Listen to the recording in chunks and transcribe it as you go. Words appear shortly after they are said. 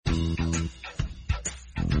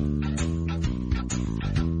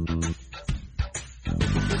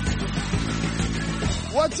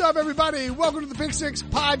What's up, everybody? Welcome to the Pick Six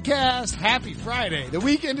Podcast. Happy Friday. The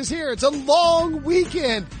weekend is here. It's a long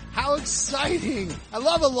weekend. How exciting. I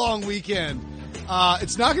love a long weekend.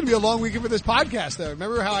 It's not going to be a long weekend for this podcast, though.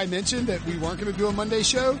 Remember how I mentioned that we weren't going to do a Monday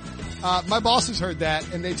show? My bosses heard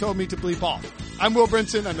that, and they told me to bleep off. I'm Will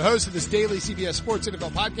Brinson. I'm the host of this daily CBS Sports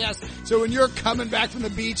NFL podcast. So when you're coming back from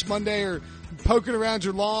the beach Monday or poking around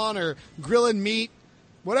your lawn or grilling meat,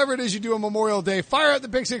 whatever it is you do on Memorial Day, fire up the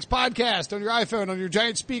Pick Six Podcast on your iPhone, on your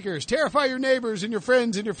giant speakers. Terrify your neighbors and your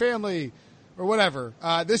friends and your family or whatever.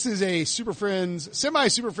 This is a SuperFriends,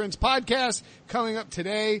 semi-SuperFriends podcast coming up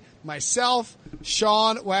today. Myself,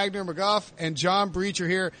 Sean, Wagner-McGough, and John Breech are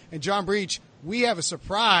here. And John Breech, we have a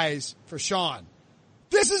surprise for Sean.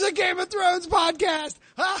 This is a Game of Thrones podcast.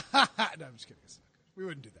 No, I'm just kidding. We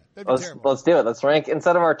wouldn't do that. That'd be terrible. Let's do it. Let's rank,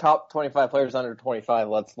 instead of our top 25 players under 25,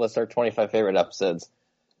 let's list our 25 favorite episodes.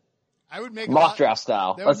 I would make mock draft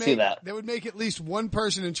style. Let's do that. That would make at least one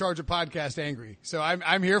person in charge of podcast angry. So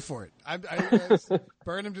I'm here for it. I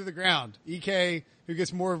burn him to the ground. EK, who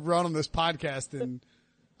gets more run on this podcast than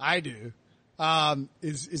I do,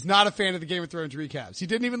 is not a fan of the Game of Thrones recaps. He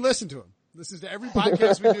didn't even listen to them. Listens to every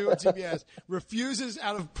podcast we do on CBS. Refuses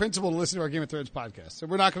out of principle to listen to our Game of Thrones podcast. So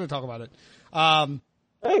we're not going to talk about it.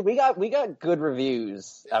 Hey, we got good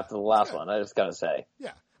reviews after the last one. I just gotta say.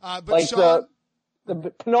 Yeah. But like Sean, the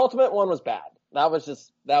penultimate one was bad. That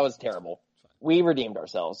was terrible. We redeemed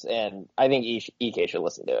ourselves, and I think EK should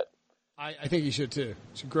listen to it. I think he should too.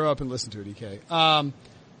 Should grow up and listen to it, EK.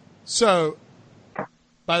 So,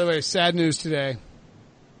 by the way, sad news today.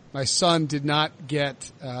 My son did not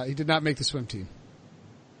he did not make the swim team.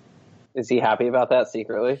 Is he happy about that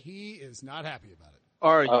secretly? He is not happy about it.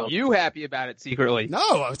 Are you happy about it secretly?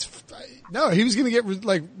 No, he was going to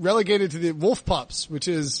get relegated to the Wolf Pups, which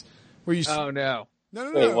is where you. Oh no. No.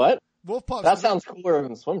 Wait, what? Wolf Pups. That sounds cooler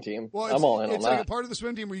than the swim team. Well, I'm all in on that. It's like a part of the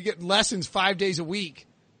swim team where you get lessons 5 days a week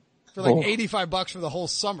for like $85 for the whole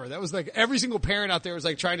summer. That was like every single parent out there was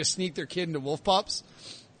like trying to sneak their kid into Wolf Pups,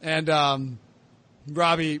 and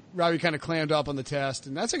Robbie kind of clammed up on the test,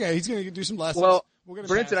 and that's okay. He's going to do some lessons. Well,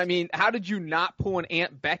 Brinson, I mean, how did you not pull an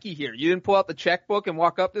Aunt Becky here? You didn't pull out the checkbook and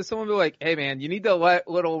walk up to someone and be like, hey man, you need to let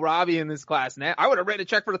little Robbie in this class. Now, I would have written a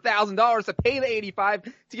check for $1,000 to pay the $85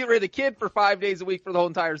 to get rid of the kid for 5 days a week for the whole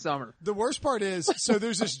entire summer. The worst part is, so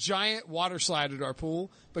there's this giant water slide at our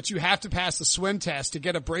pool, but you have to pass the swim test to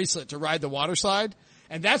get a bracelet to ride the water slide.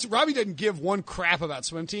 And Robbie doesn't give one crap about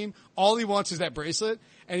swim team. All he wants is that bracelet.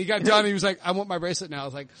 And he got done and he was like, I want my bracelet now. I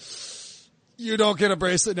was like, you don't get a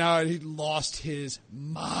bracelet now. And he lost his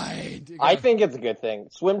mind. I think it's a good thing.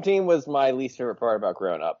 Swim team was my least favorite part about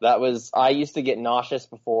growing up. I used to get nauseous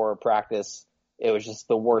before practice. It was just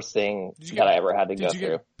the worst thing that I ever had to go through. Did you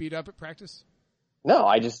get beat up at practice? No,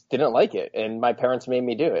 I just didn't like it. And my parents made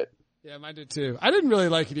me do it. Yeah, mine did too. I didn't really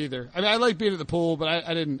like it either. I mean, I liked being at the pool, but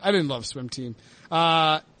I didn't love swim team.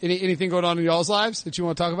 Anything going on in y'all's lives that you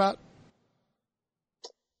want to talk about?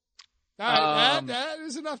 All right, that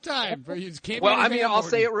is enough time for you. I'll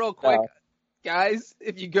say it real quick. Guys,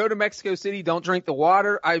 if you go to Mexico City, don't drink the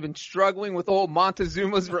water. I've been struggling with old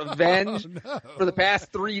Montezuma's revenge for the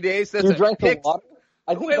past 3 days. That's you drank the water?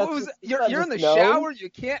 I think you're in the shower.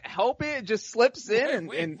 You can't help it. It just slips in.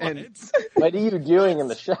 What are you doing in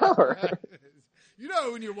the shower? You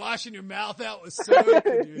know when you're washing your mouth out with soap.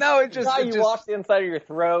 No, you wash the inside of your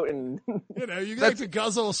throat and you like to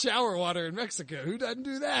guzzle shower water in Mexico. Who doesn't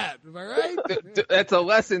do that? Am I right? That's a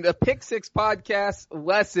lesson. A Pick Six podcast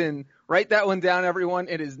lesson. Write that one down, everyone.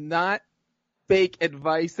 It is not fake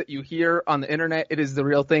advice that you hear on the internet. It is the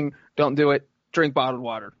real thing. Don't do it. Drink bottled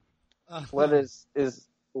water.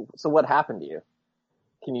 So what happened to you?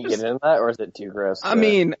 Can you get into that, or is it too gross? I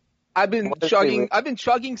mean, I've been chugging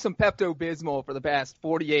some Pepto-Bismol for the past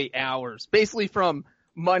 48 hours, basically from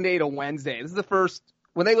Monday to Wednesday. This is the first,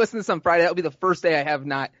 when they listen to this on Friday, that'll be the first day I have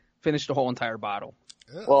not finished a whole entire bottle.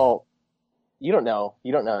 Well, you don't know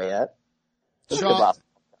yet.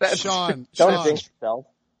 Sean, don't jinx yourself.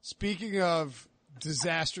 Speaking of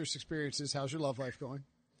disastrous experiences, how's your love life going?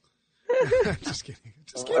 Just kidding.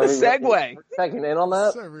 What a segue. Checking in on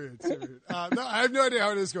that. So rude. No, I have no idea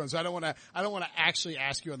how it is going. So I don't want to actually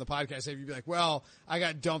ask you on the podcast. If you'd be like, well, I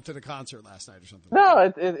got dumped at a concert last night or something.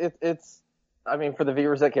 No, it's, I mean, for the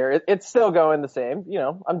viewers that care, it's still going the same. You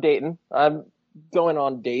know, I'm dating. I'm going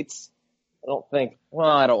on dates. I don't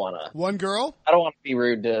want to. One girl? I don't want to be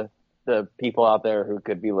rude to the people out there who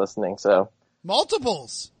could be listening, so.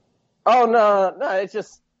 Multiples. Oh, no, it's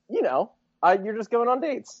just, you're just going on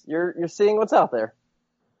dates. You're seeing what's out there.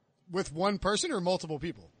 With one person or multiple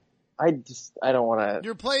people? I don't want to.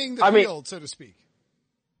 You're playing the field, so to speak.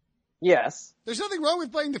 Yes. There's nothing wrong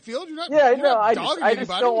with playing the field. You're not. Yeah, you're no, not I dogging just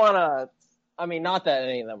anybody. don't want to. I mean, not that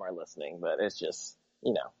any of them are listening, but it's just,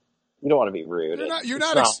 you don't want to be rude. You're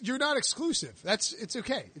not exclusive. It's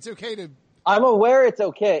okay. It's okay to. I'm aware it's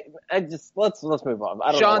okay. Let's move on.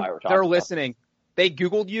 I don't know why we're talking. They're listening. They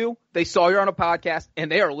Googled you. They saw you're on a podcast,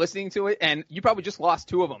 and they are listening to it. And you probably just lost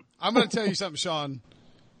 2 of them. I'm going to tell you something, Sean.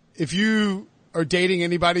 If you are dating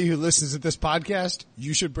anybody who listens to this podcast,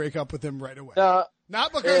 you should break up with them right away.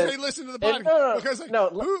 Not because they listen to the podcast. Because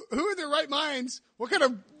who in their right minds? What kind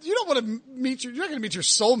of? You don't want to meet you're not going to meet your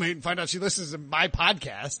soulmate and find out she listens to my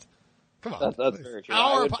podcast. Come on, that's very true.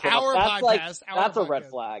 Our podcast. That's a red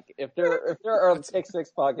flag. If there are Pick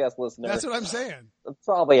Six podcast listeners, that's what I'm saying. It's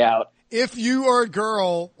probably out. If you are a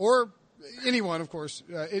girl or anyone, of course,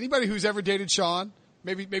 anybody who's ever dated Sean,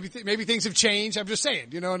 maybe things have changed. I'm just saying,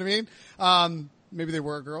 you know what I mean? Maybe they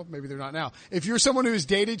were a girl, maybe they're not now. If you're someone who has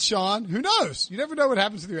dated Sean, who knows? You never know what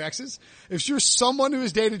happens with your exes. If you're someone who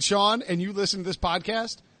has dated Sean and you listen to this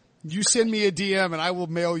podcast, you send me a DM and I will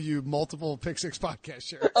mail you multiple Pick Six podcast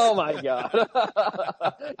shirts. Oh my God.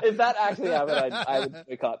 If that actually happened, I would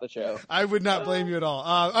boycott the show. I would not blame you at all.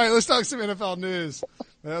 All right, let's talk some NFL news.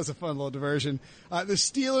 That was a fun little diversion. The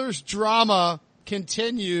Steelers drama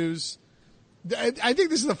continues. I think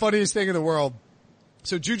this is the funniest thing in the world.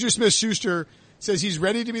 So Juju Smith-Schuster says he's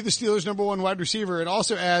ready to be the Steelers' number 1 wide receiver and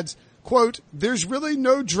also adds, quote, "There's really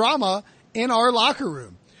no drama in our locker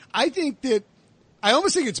room." I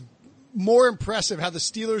almost think it's more impressive how the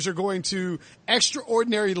Steelers are going to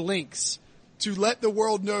extraordinary lengths to let the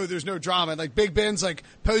world know there's no drama. Like Big Ben's like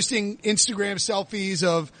posting Instagram selfies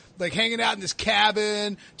of like hanging out in this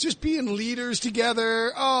cabin, just being leaders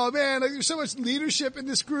together. Oh man, like there's so much leadership in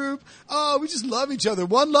this group. Oh, we just love each other.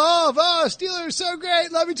 One love. Oh, Steelers, so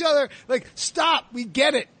great. Love each other. Like stop. We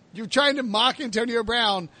get it. You're trying to mock Antonio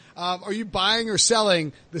Brown. Are you buying or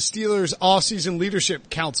selling the Steelers off-season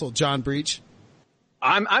leadership council, John Breech?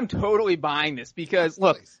 I'm totally buying this because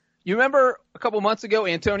look, you remember a couple months ago,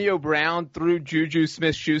 Antonio Brown threw Juju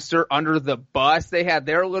Smith-Schuster under the bus. They had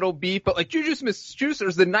their little beef, but like Juju Smith-Schuster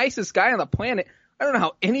is the nicest guy on the planet. I don't know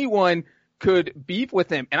how anyone could beef with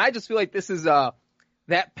him. And I just feel like this is,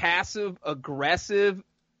 that passive aggressiveness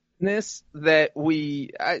that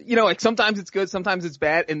we, like sometimes it's good, sometimes it's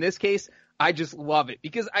bad. In this case, I just love it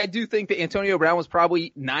because I do think that Antonio Brown was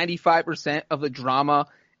probably 95% of the drama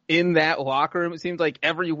in that locker room. It seemed like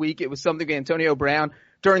every week it was something to Antonio Brown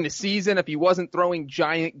during the season. If he wasn't throwing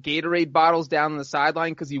giant Gatorade bottles down on the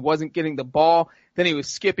sideline because he wasn't getting the ball, then he was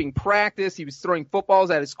skipping practice. He was throwing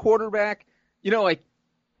footballs at his quarterback. Like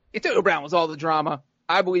Antonio Brown was all the drama.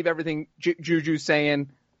 I believe everything Juju's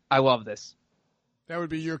saying. I love this. That would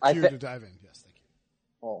be your cue to dive in. Yes, thank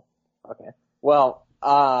you. Oh, okay. Well,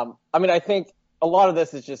 I think a lot of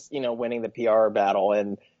this is just, winning the PR battle,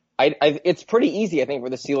 and it's pretty easy, I think, for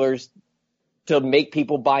the Steelers to make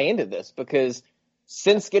people buy into this because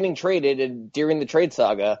since getting traded and during the trade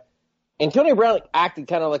saga, Antonio Brown acted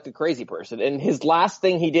kind of like the crazy person. And his last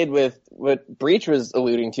thing he did with what Breech was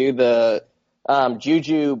alluding to, the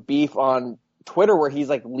Juju beef on Twitter where he's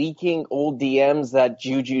like leaking old DMs that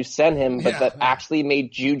Juju sent him, but that actually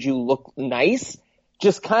made Juju look nice.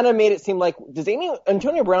 Just kind of made it seem like, does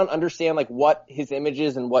Antonio Brown understand like what his image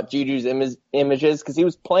is and what Juju's image is? Because he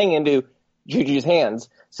was playing into Juju's hands.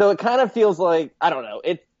 So it kind of feels like, I don't know.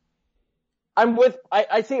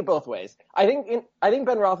 I see it both ways. I think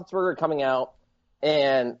Ben Roethlisberger coming out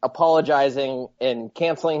and apologizing and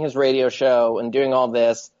canceling his radio show and doing all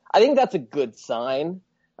this, I think that's a good sign.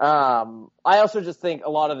 I also just think a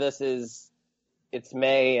lot of this it's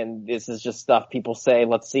May, and this is just stuff people say,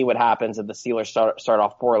 let's see what happens if the Steelers start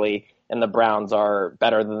off poorly and the Browns are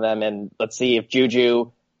better than them, and let's see if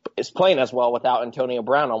Juju is playing as well without Antonio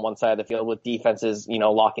Brown on one side of the field with defenses,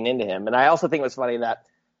 locking into him. And I also think it was funny that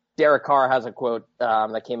Derek Carr has a quote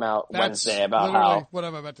that came out Wednesday about how... what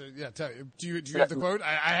I'm about to tell you. Do you have the quote?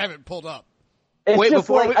 I have it pulled up. Wait,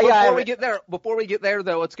 before we get there,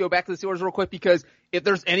 though, let's go back to the Steelers real quick because if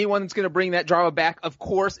there's anyone that's going to bring that drama back, of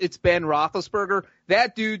course it's Ben Roethlisberger.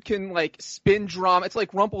 That dude can spin drama. It's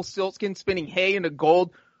like Rumpelstiltskin spinning hay into gold.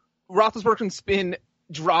 Roethlisberger can spin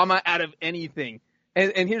drama out of anything.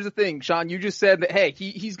 And here's the thing, Sean, you just said that, hey,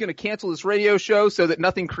 he's going to cancel this radio show so that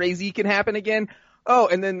nothing crazy can happen again. Oh,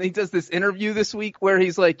 and then he does this interview this week where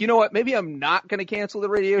he's like, you know what, maybe I'm not going to cancel the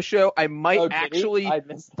radio show. I might actually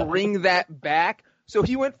bring that back. So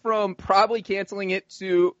he went from probably canceling it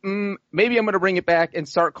to maybe I'm going to bring it back and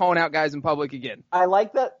start calling out guys in public again. I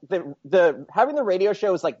like that the having the radio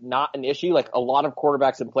show is not an issue. Like a lot of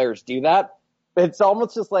quarterbacks and players do that. it's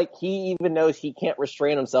almost just like he even knows he can't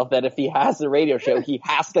restrain himself, that if he has the radio show, he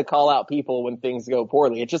has to call out people when things go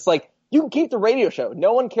poorly. It's just like, you can keep the radio show.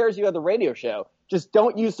 No one cares you have the radio show. Just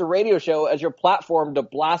don't use the radio show as your platform to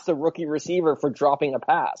blast a rookie receiver for dropping a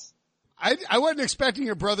pass. I wasn't expecting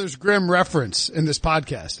a Brothers Grimm reference in this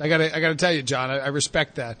podcast. I gotta tell you, John, I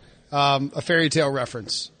respect that. A fairy tale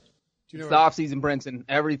reference. Do you know it's the offseason, Brinson.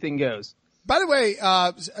 Everything goes. By the way,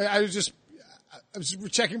 I was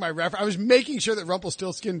checking my reference. I was making sure that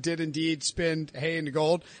Rumpelstiltskin did indeed spin hay into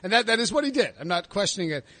gold, and that is what he did. I'm not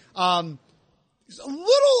questioning it. It's a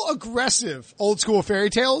little aggressive, old school fairy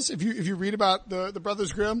tales. If you read about the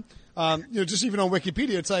Brothers Grimm, just even on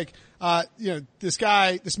Wikipedia, it's like,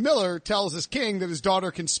 this Miller tells this king that his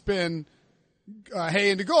daughter can spin hay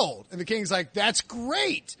into gold, and the king's like, "That's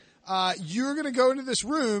great. You're going to go into this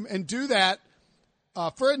room and do that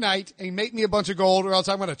for a night and make me a bunch of gold, or else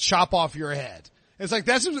I'm going to chop off your head." It's like,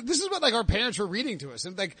 this is what like our parents were reading to us.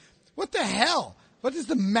 And like, what the hell? What is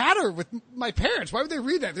the matter with my parents? Why would they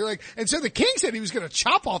read that? They're like, and so the king said he was going to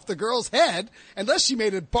chop off the girl's head unless she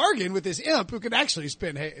made a bargain with this imp who could actually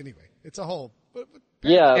spin hay. Anyway, it's a whole.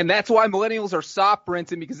 Yeah. And that's why millennials are soft,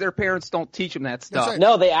 Brinson, because their parents don't teach them that stuff. Right.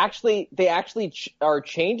 No, they actually are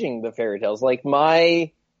changing the fairy tales. Like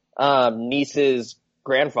my niece's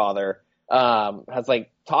grandfather has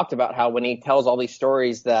like talked about how when he tells all these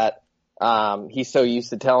stories that he's so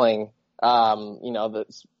used to telling, the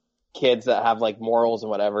kids that have like morals and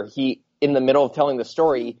whatever, he, in the middle of telling the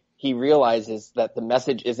story, he realizes that the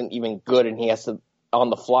message isn't even good and he has to on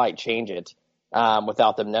the fly change it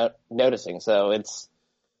without them noticing. So and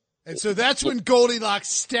so that's when Goldilocks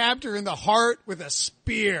stabbed her in the heart with a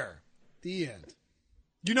spear. The end.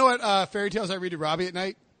 You know what fairy tales I read to Robbie at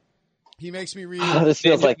night? He makes me read. This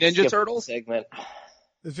feels like Ninja Turtles segment.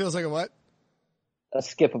 It feels like a what? A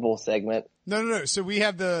skippable segment. No. So we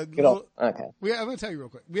have the okay. I'm gonna tell you real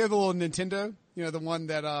quick. We have the little Nintendo. You know, the one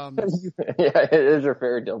that yeah, it is your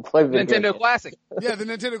fairy tale. Play Nintendo Classic. Yeah, the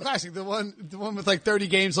Nintendo Classic. The one with like 30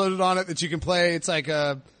 games loaded on it that you can play. It's like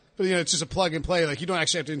but it's just a plug and play. Like you don't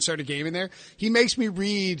actually have to insert a game in there. He makes me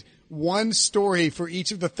read one story for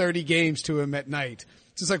each of the 30 games to him at night.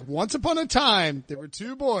 It's just like, once upon a time, there were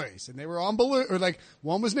two boys and they were on balloon, or like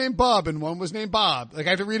one was named Bub and one was named Bob. Like I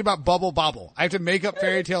have to read about Bubble Bobble. I have to make up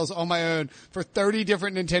fairy tales on my own for 30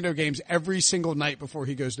 different Nintendo games every single night before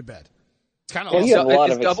he goes to bed. It's kind of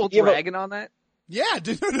awesome. Is Double Dragon on that? Yeah,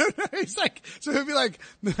 dude, no. He's like, so I'll be like,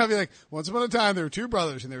 once upon a time there were two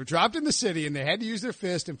brothers and they were dropped in the city and they had to use their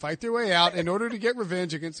fist and fight their way out in order to get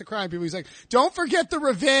revenge against the crime people. He's like, don't forget the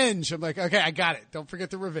revenge. I'm like, okay, I got it. Don't forget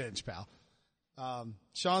the revenge, pal.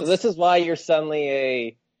 Sean. So this is why you're suddenly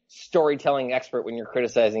a storytelling expert when you're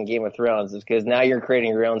criticizing Game of Thrones, is because now you're creating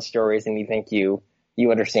your own stories and you think you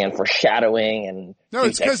understand foreshadowing and no,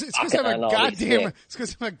 it's because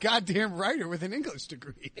I'm a goddamn writer with an English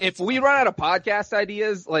degree. If we run out of podcast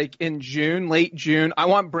ideas like in late June, I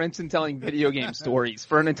want Brinson telling video game stories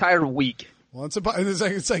for an entire week.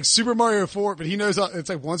 It's like Super Mario 4, but he knows it's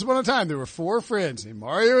like once upon a time there were four friends named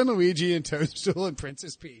Mario and Luigi and Toadstool and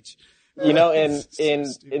Princess Peach. You know,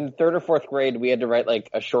 in third or fourth grade, we had to write like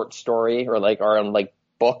a short story or like our own like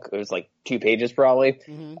book. It was like 2 pages probably.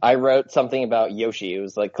 Mm-hmm. I wrote something about Yoshi. It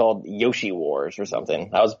was like called Yoshi Wars or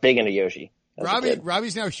something. I was big into Yoshi.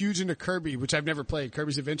 Robbie's now huge into Kirby, which I've never played.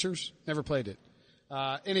 Kirby's Adventures. Never played it.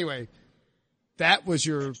 Anyway, that was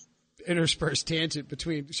your interspersed tangent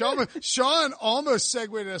between Sean almost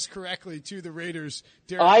segued us correctly to the Raiders.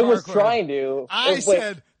 Derek I Carr was quote. trying to. I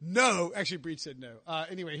said no. Actually, Breech said no.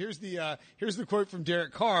 Anyway, here's the quote from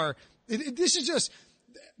Derek Carr. This is just,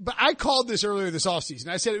 but I called this earlier this offseason.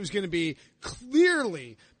 I said it was going to be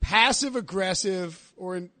clearly passive aggressive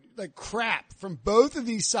or like crap from both of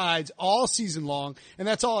these sides all season long, and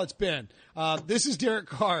that's all it's been. This is Derek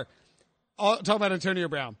Carr talking about Antonio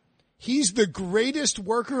Brown. He's the greatest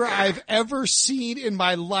worker I've ever seen in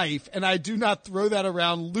my life, and I do not throw that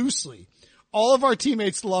around loosely. All of our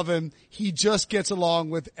teammates love him. He just gets along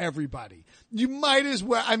with everybody. You might as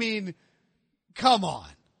well, come on.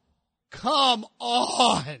 Come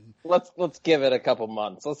on. Let's give it a couple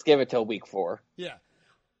months. Let's give it till week 4. Yeah.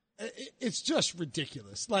 It's just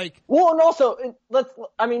ridiculous. Like, well, and also,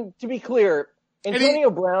 to be clear, Antonio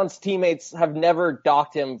Brown's teammates have never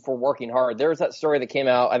docked him for working hard. There was that story that came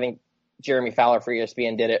out, I think Jeremy Fowler for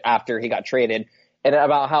ESPN did it after he got traded, and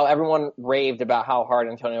about how everyone raved about how hard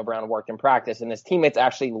Antonio Brown worked in practice, and his teammates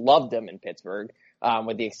actually loved him in Pittsburgh,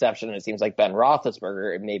 with the exception, it seems like, Ben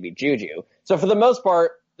Roethlisberger and maybe Juju. So for the most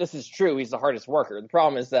part, this is true. He's the hardest worker. The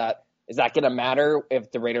problem is that going to matter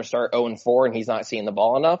if the Raiders start 0-4 and he's not seeing the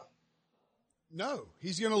ball enough? No.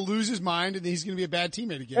 He's going to lose his mind and he's going to be a bad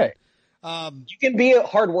teammate again. Right. You can be a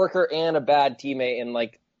hard worker and a bad teammate and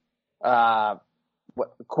like,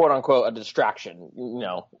 quote unquote, a distraction. You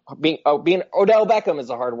know, being Odell Beckham is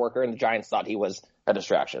a hard worker, and the Giants thought he was a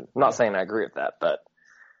distraction. I'm not saying I agree with that, but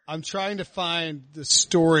I'm trying to find the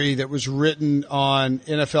story that was written on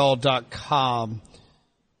NFL.com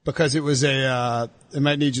because it was I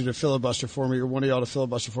might need you to filibuster for me, or one of y'all to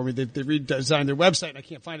filibuster for me. They redesigned their website and I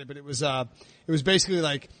can't find it, but it was basically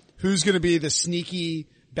like, who's going to be the sneaky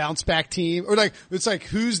bounce back team, or like, it's like,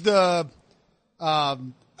 who's the,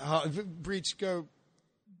 Breech, go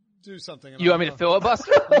do something. You want me to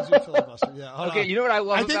filibuster? Filibuster, yeah. Okay, you know what I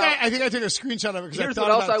love I think I took a screenshot of it. Here's what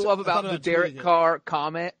else I love about the Derek Carr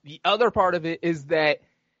comment. The other part of it is that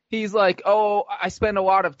he's like, oh, I spend a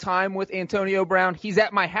lot of time with Antonio Brown. He's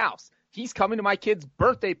at my house. He's coming to my kids'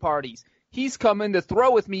 birthday parties. He's coming to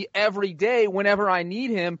throw with me every day whenever I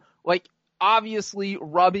need him. Like, obviously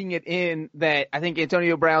rubbing it in that I think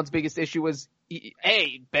Antonio Brown's biggest issue was,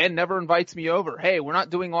 hey, Ben never invites me over. Hey, we're not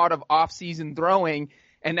doing a lot of off-season throwing.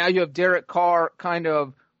 And now you have Derek Carr kind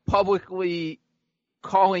of publicly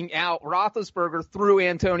calling out Roethlisberger through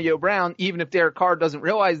Antonio Brown, even if Derek Carr doesn't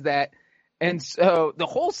realize that. And so the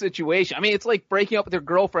whole situation, I mean, it's like breaking up with your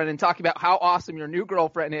girlfriend and talking about how awesome your new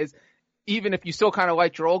girlfriend is, even if you still kind of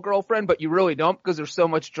like your old girlfriend, but you really don't because there's so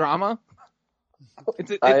much drama.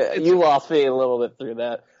 You lost me a little bit through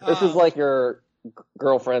that. This is like your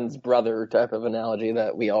girlfriend's brother type of analogy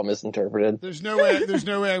that we all misinterpreted. There's no way I'm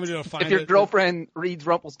going to find it. If your girlfriend reads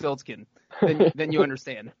Rumpelstiltskin, then you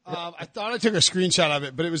understand. I thought I took a screenshot of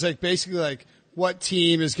it, but it was like basically like what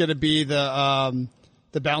team is going to be the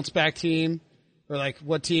bounce back team, or like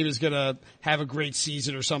what team is going to have a great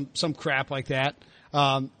season or some crap like that.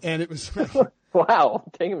 And it was like, wow,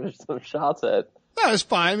 taking some shots at. No, it was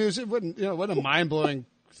fine. It wasn't a mind blowing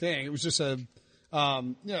thing. It was just it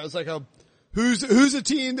was like who's a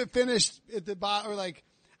team that finished at the bottom, or like,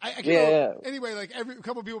 I can't know. Anyway, like a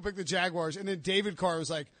couple of people picked the Jaguars, and then David Carr was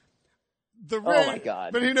like, the Raiders. Oh my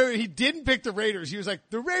God. But he didn't pick the Raiders. He was like,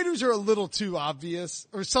 the Raiders are a little too obvious,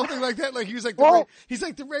 or something like that. Like, he was like, he's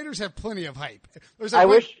like, the Raiders have plenty of hype. It was like,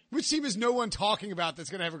 which team is no one talking about that's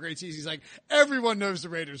going to have a great season? He's like, everyone knows the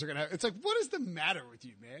Raiders are going to have, it's like, what is the matter with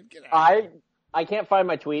you, man? Get out. I can't find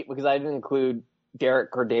my tweet because I didn't include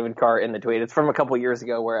Derek or David Carr in the tweet. It's from a couple years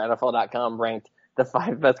ago where NFL.com ranked the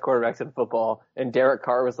 5 best quarterbacks in football, and Derek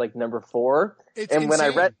Carr was like number 4. It's and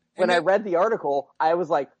insane. when I read the article, I was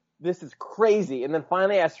like, this is crazy. And then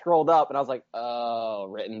finally I scrolled up and I was like, oh,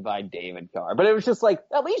 written by David Carr. But it was just like,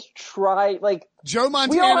 at least try, like. Joe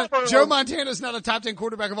Montana's not a top 10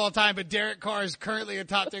 quarterback of all time, but Derek Carr is currently a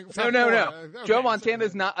top 10. No. Okay, Joe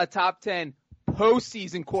Montana's not a top 10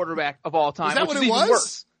 postseason quarterback of all time. Is that what it was?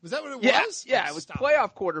 Worse. Was that what it was? Yeah, it was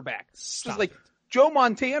playoff quarterback. It's like Joe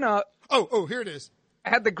Montana. Oh, here it is.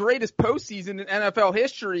 Had the greatest postseason in NFL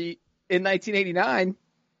history in 1989.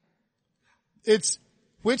 It's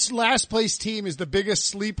which last place team is the biggest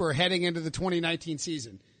sleeper heading into the 2019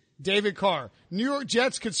 season? David Carr. New York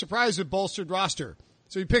Jets could surprise with bolstered roster.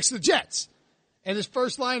 So he picks the Jets. And his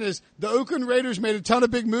first line is, the Oakland Raiders made a ton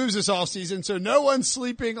of big moves this offseason, so no one's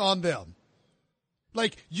sleeping on them.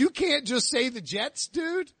 Like, you can't just say the Jets,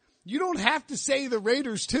 dude. You don't have to say the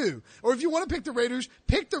Raiders too. Or if you want to pick the Raiders,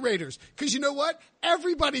 pick the Raiders. Cause you know what?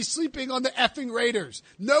 Everybody's sleeping on the effing Raiders.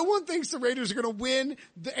 No one thinks the Raiders are going to win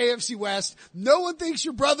the AFC West. No one thinks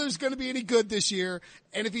your brother's going to be any good this year.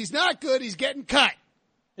 And if he's not good, he's getting cut.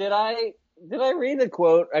 Did I read the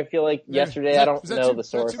quote? I feel like yesterday. I don't know the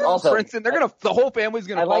source. Also, Brinson, the whole family's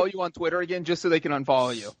gonna follow you on Twitter again just so they can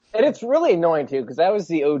unfollow you. And it's really annoying too because I was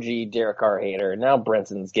the OG Derek Carr hater, and now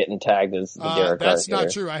Brinson's getting tagged as the Derek Carr hater. That's not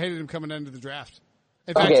true. I hated him coming into the draft.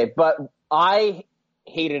 But I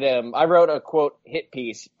hated him. I wrote a quote hit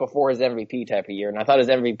piece before his MVP type of year, and I thought his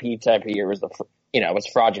MVP type of year was was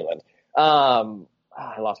fraudulent.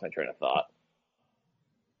 I lost my train of thought.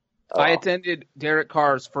 I attended Derek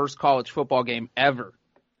Carr's first college football game ever.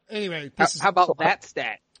 Anyway, how about that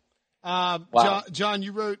stat? Wow. John,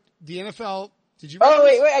 you wrote the NFL. Did you?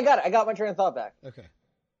 Wait, I got it. I got my train of thought back. Okay.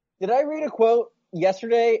 Did I read a quote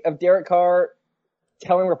yesterday of Derek Carr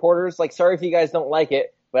telling reporters, like, sorry if you guys don't like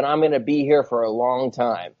it, but I'm going to be here for a long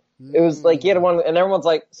time? It was like, he had one, and everyone's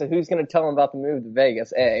like, so who's going to tell him about the move to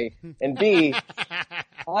Vegas, A? And B,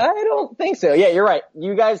 I don't think so. Yeah, you're right.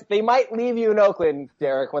 You guys, they might leave you in Oakland,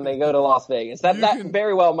 Derek, when they go to Las Vegas. That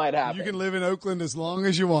very well might happen. You can live in Oakland as long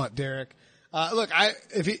as you want, Derek. Look, I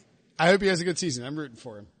hope he has a good season. I'm rooting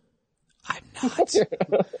for him. I'm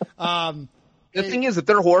not. The thing is, if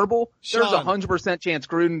they're horrible, there's a 100% chance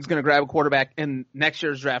Gruden's going to grab a quarterback in next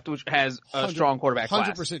year's draft, which has a strong quarterback class.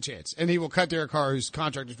 100% chance. And he will cut Derek Carr, whose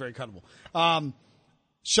contract is very cuttable.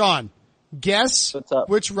 Sean, Guess What's up?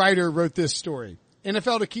 which writer wrote this story.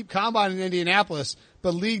 NFL to keep combine in Indianapolis,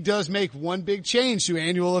 but league does make one big change to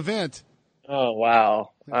annual event. Oh,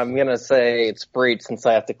 wow. I'm going to say it's Breech since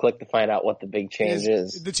I have to click to find out what the big change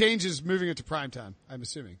is. The change is moving it to primetime, I'm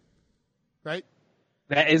assuming. Right?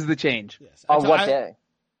 That is the change. Yes. On what day?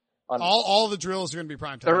 All the drills are going to be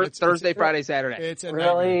primetime. Thursday, Friday, Saturday. It's a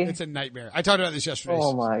Really? nightmare. It's a nightmare. I talked about this yesterday.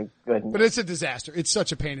 Oh, my goodness. But it's a disaster. It's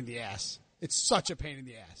such a pain in the ass. It's such a pain in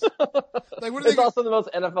the ass. Like, what are It's they? also the most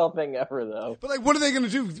NFL thing ever, though. But like, what are they going to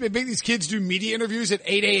do? Make these kids do media interviews at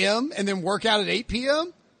 8 a.m. and then work out at 8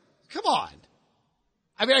 p.m.? Come on.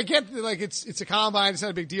 I mean, I get that, like, it's a combine. It's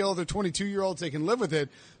not a big deal. They're 22-year-olds. They can live with it.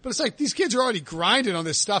 But it's like these kids are already grinding on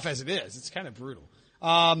this stuff as it is. It's kind of brutal.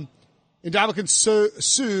 Ndamukong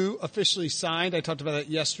Suh officially signed. I talked about that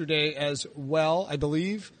yesterday as well, I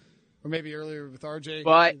believe. Or maybe earlier with RJ.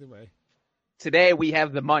 But either way. Today we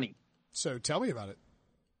have the money. So tell me about it.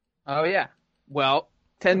 Oh, yeah. Well,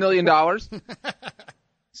 $10 million.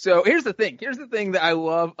 So here's the thing. Here's the thing that I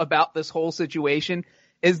love about this whole situation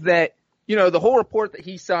is that, you know, the whole report that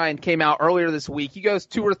he signed came out earlier this week. He goes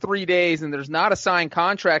 2 or 3 days and there's not a signed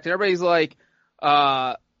contract. And everybody's like,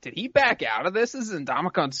 did he back out of this? This is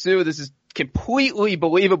Ndamukong Suh. This is completely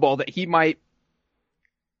believable that he might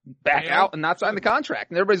back out and not sign the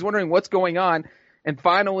contract. And everybody's wondering what's going on. And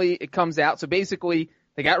finally it comes out. So basically,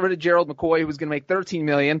 they got rid of Gerald McCoy, who was going to make $13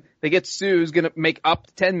 million. They get Suh, who's going to make up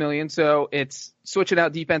to $10 million. So it's switching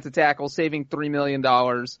out defensive tackle, saving $3 million.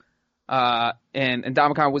 And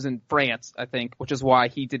Ndamukong was in France, I think, which is why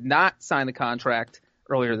he did not sign the contract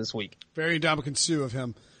earlier this week. Very Ndamukong Suh of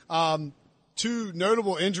him. 2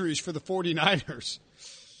 notable injuries for the 49ers.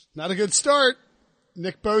 Not a good start.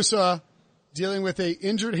 Nick Bosa dealing with a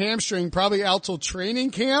injured hamstring, probably out till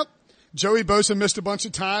training camp. Joey Bosa missed a bunch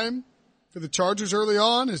of time for the Chargers early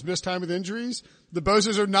on, has missed time with injuries. The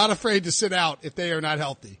Bosas are not afraid to sit out if they are not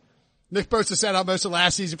healthy. Nick Bosa sat out most of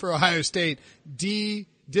last season for Ohio State. D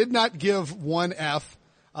did not give 1 F.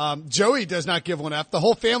 Joey does not give 1 F. The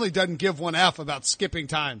whole family doesn't give 1 F about skipping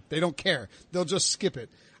time. They don't care. They'll just skip it.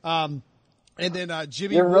 And then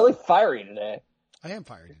Jimmy. You're really fiery today. I am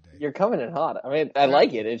fiery today. You're coming in hot. I mean, I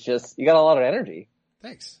like it. It's just, you got a lot of energy.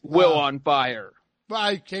 Thanks. Will on fire. Well,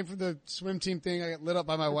 I came from the swim team thing. I got lit up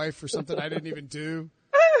by my wife for something I didn't even do.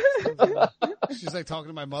 She's like talking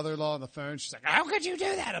to my mother-in-law on the phone. She's like, "How could you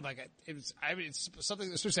do that?" I'm like, "It's something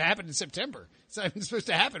that's supposed to happen in September. It's not even supposed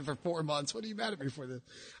to happen for 4 months. What are you mad at me for this?"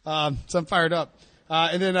 So I'm fired up.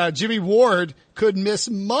 And then Jimmy Ward could miss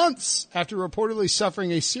months after reportedly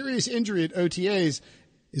suffering a serious injury at OTAs.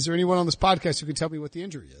 Is there anyone on this podcast who can tell me what the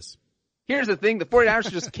injury is? Here's the thing. The 49ers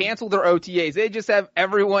just canceled their OTAs. They just have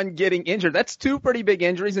everyone getting injured. That's 2 pretty big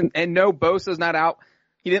injuries. And no, Bosa's not out.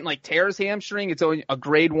 He didn't like tear his hamstring. It's only a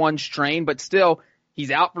grade 1 strain, but still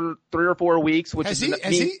he's out for 3 or 4 weeks, which has he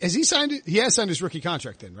signed it? He has signed his rookie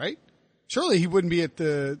contract then, right? Surely he wouldn't be at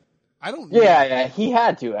I don't know. Yeah, he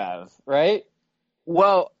had to have, right?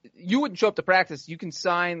 Well, you wouldn't show up to practice. You can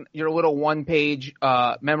sign your little 1-page,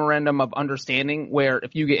 memorandum of understanding where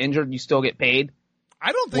if you get injured, you still get paid.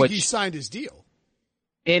 I don't think he signed his deal.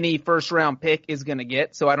 Any first-round pick is going to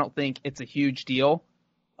get, so I don't think it's a huge deal.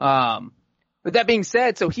 But that being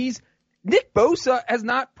said, Nick Bosa has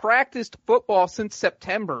not practiced football since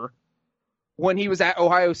September when he was at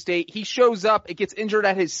Ohio State. He shows up, it gets injured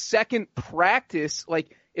at his second practice.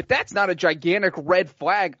 Like, if that's not a gigantic red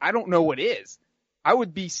flag, I don't know what is. I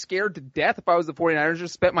would be scared to death if I was the 49ers,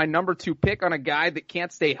 just spent my number 2 pick on a guy that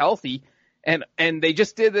can't stay healthy. And they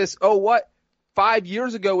just did this, 5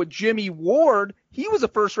 years ago with Jimmy Ward. He was a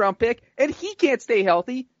first-round pick, and he can't stay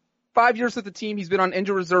healthy. 5 years with the team, he's been on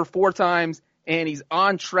injured reserve 4 times, and he's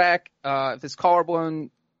on track. If his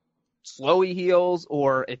collarbone slowly heals,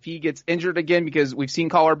 or if he gets injured again, because we've seen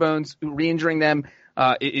collarbones re-injuring them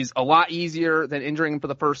is a lot easier than injuring them for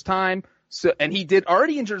the first time. So, and he did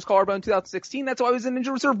already injure his collarbone in 2016. That's why he was in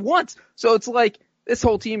injured reserve once. So it's like this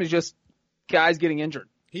whole team is just guys getting injured.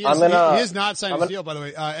 He is not signed his deal, by the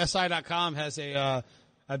way. SI.com has a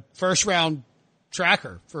first round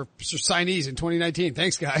tracker for signees in 2019.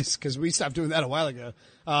 Thanks, guys, because we stopped doing that a while ago.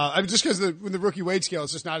 Just because when the rookie wage scale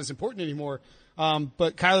is just not as important anymore.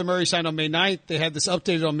 But Kyler Murray signed on May 9th. They had this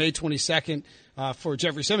updated on May 22nd for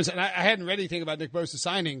Jeffrey Simmons. And I hadn't read anything about Nick Bosa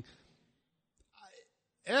signing.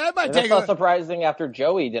 That's not surprising after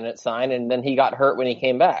Joey didn't sign, and then he got hurt when he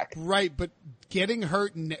came back. Right, but getting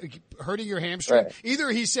hurt, hurting your hamstring. Right. Either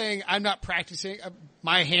he's saying, I'm not practicing,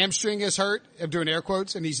 my hamstring is hurt, I'm doing air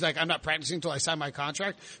quotes, and he's like, I'm not practicing until I sign my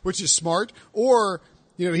contract, which is smart. Or,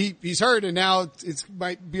 he's hurt, and now it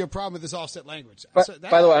might be a problem with this offset language.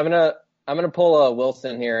 By the way, I'm gonna pull a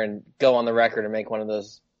Wilson here and go on the record and make one of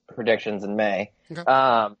those predictions in May. Okay.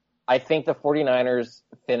 I think the 49ers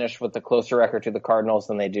finish with a closer record to the Cardinals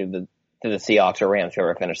than they do to the Seahawks or Rams, who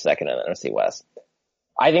are finished second in the NFC West.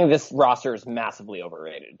 I think this roster is massively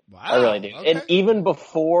overrated. Wow. I really do. Okay. And even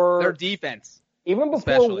before Their defense. Even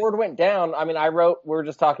before especially. Ward went down, I mean, we were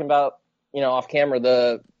just talking about, off camera,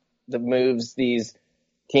 the moves these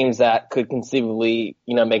teams that could conceivably,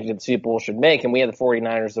 make it to the Super Bowl should make. And we had the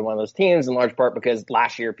 49ers as one of those teams, in large part because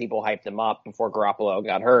last year people hyped them up before Garoppolo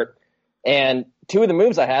got hurt. And two of the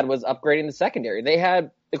moves I had was upgrading the secondary. They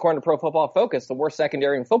had, according to Pro Football Focus, the worst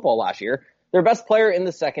secondary in football last year. Their best player in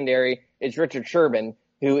the secondary is Richard Sherman,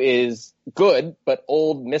 who is good, but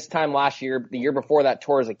old, missed time last year. The year before that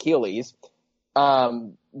tore his Achilles.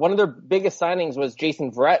 One of their biggest signings was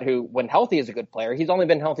Jason Verrett, who, when healthy, is a good player. He's only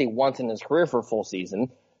been healthy once in his career for a full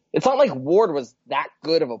season. It's not like Ward was that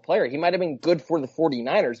good of a player. He might have been good for the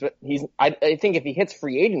 49ers, but I think if he hits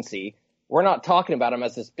free agency, we're not talking about him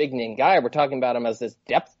as this big name guy. We're talking about him as this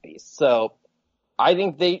depth piece. So I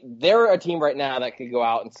think they're a team right now that could go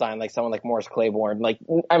out and sign like someone like Morris Claiborne.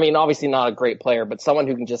 Obviously not a great player, but someone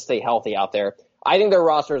who can just stay healthy out there. I think their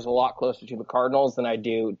roster is a lot closer to the Cardinals than I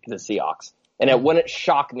do to the Seahawks. And it wouldn't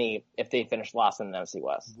shock me if they finished last in the NFC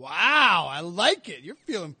West. Wow, I like it. You're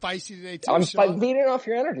feeling feisty today too, I'm Sean. feeding off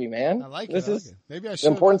your energy, man. I like it. This is Maybe I the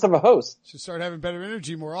should. importance of a host. Should start having better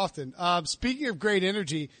energy more often. Speaking of great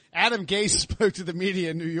energy, Adam Gase spoke to the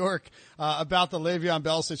media in New York about the Le'Veon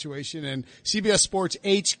Bell situation, and CBS Sports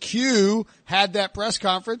HQ had that press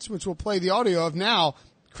conference, which we'll play the audio of now.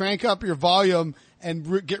 Crank up your volume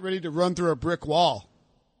and get ready to run through a brick wall.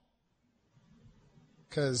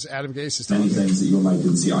 Because Adam Gase is many things that you and Mike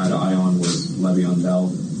didn't see eye to eye on was Le'Veon Bell,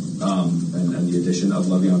 and the addition of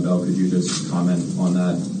Le'Veon Bell. Could you just comment on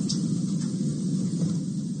that?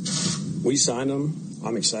 We signed him.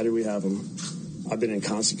 I'm excited we have him. I've been in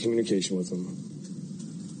constant communication with him.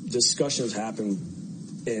 Discussions happen,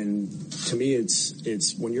 and to me,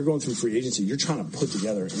 it's when you're going through free agency, you're trying to put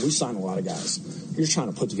together, and we signed a lot of guys. You're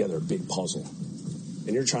trying to put together a big puzzle, and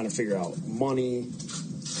you're trying to figure out money,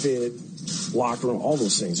 fit, locker room, all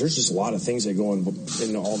those things. There's just a lot of things that go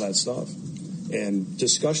into all that stuff. And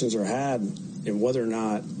discussions are had in whether or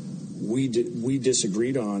not we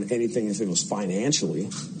disagreed on anything. If it was financially,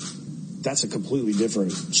 that's a completely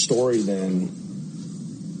different story than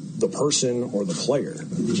the person or the player.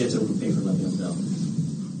 Did the Jets overpay for Le'Veon Bell?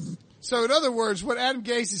 So in other words, what Adam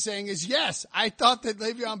Gase is saying is, yes, I thought that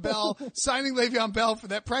signing Le'Veon Bell for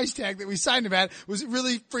that price tag that we signed him at was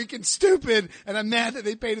really freaking stupid, and I'm mad that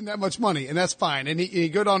they paid him that much money, and that's fine. And he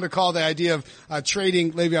goes on to call the idea of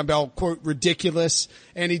trading Le'Veon Bell, quote, ridiculous.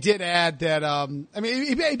 And he did add that,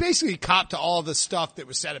 he basically copped to all the stuff that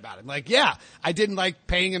was said about him. Like, yeah, I didn't like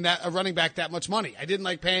paying him a running back that much money. I didn't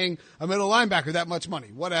like paying a middle linebacker that much money.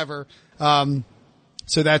 Whatever.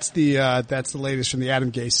 So that's the latest from the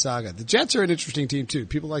Adam Gase saga. The Jets are an interesting team too.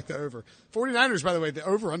 People like the over. 49ers, by the way, the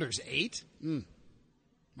over-under is 8.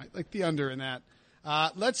 Might like the under in that.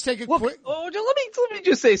 Let's take a quick. Let me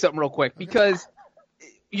just say something real quick, because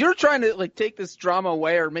you're trying to take this drama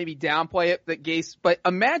away or maybe downplay it, that Gase, but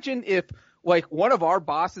imagine if one of our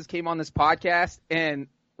bosses came on this podcast and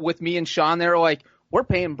with me and Sean, they're like, we're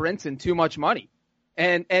paying Brinson too much money.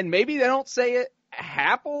 And maybe they don't say it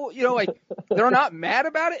happy, they're not mad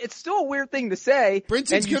about it. It's still a weird thing to say.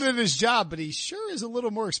 Brinson's good at his job, but he sure is a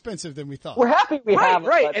little more expensive than we thought. We're happy we have it.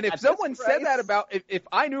 Right. And if someone said that about, if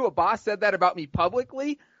I knew a boss said that about me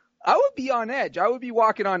publicly, I would be on edge. I would be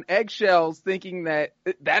walking on eggshells thinking that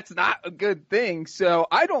that's not a good thing. So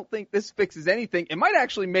I don't think this fixes anything. It might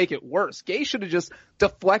actually make it worse. Gay should have just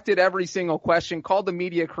deflected every single question, called the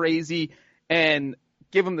media crazy, and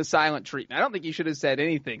give him the silent treatment. I don't think he should have said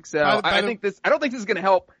anything. So I don't think this is going to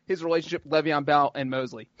help his relationship with Le'Veon Bell and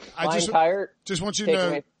Mosley. I just want you to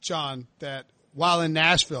know, John, that while in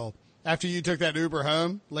Nashville, after you took that Uber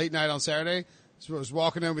home late night on Saturday, so I was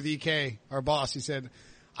walking home with EK, our boss. He said,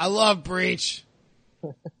 I love Breech.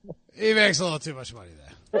 He makes a little too much money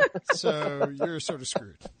there. So you're sort of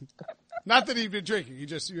screwed. Not that he'd been drinking. He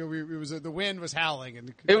just, the wind was howling.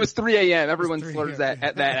 And it was 3 a.m. Everyone slurs that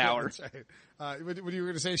at that hour. That's right. What you were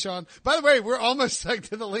going to say, Sean? By the way, we're almost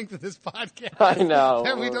to the length of this podcast. I know.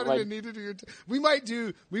 And we don't even need to do we might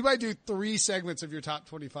do 3 segments of your top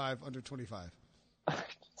 25 under 25.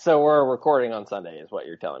 So we're recording on Sunday is what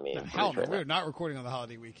you're telling me. No, hell no, we're not recording on the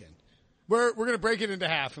holiday weekend. We're going to break it into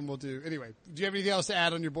half and we'll do, anyway. Do you have anything else to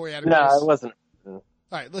add on your boy Adam? No, it wasn't. All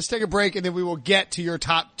right, let's take a break, and then we will get to your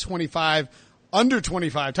top 25 under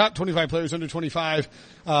 25, top 25 players under 25,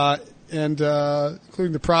 and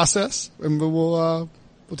including the process, and we'll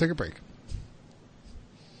take a break.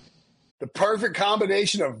 The perfect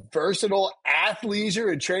combination of versatile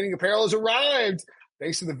athleisure and training apparel has arrived.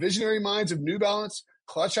 Thanks to the visionary minds of New Balance,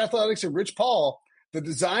 Clutch Athletics, and Rich Paul, the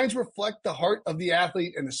designs reflect the heart of the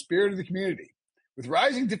athlete and the spirit of the community. With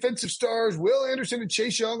rising defensive stars Will Anderson and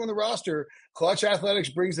Chase Young on the roster, Clutch Athletics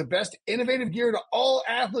brings the best innovative gear to all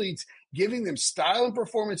athletes, giving them style and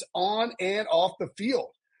performance on and off the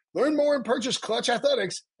field. Learn more and purchase Clutch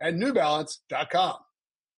Athletics at NewBalance.com.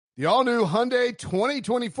 The all-new Hyundai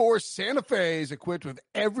 2024 Santa Fe is equipped with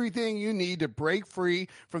everything you need to break free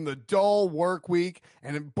from the dull work week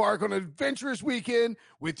and embark on an adventurous weekend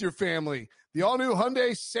with your family. The all-new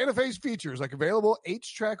Hyundai Santa Fe's features like available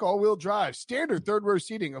H-Track all-wheel drive, standard third-row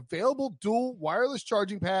seating, available dual wireless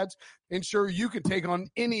charging pads, ensure you can take on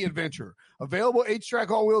any adventure. Available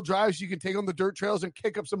H-Track all-wheel drives you can take on the dirt trails and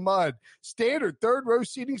kick up some mud. Standard third-row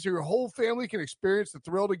seating so your whole family can experience the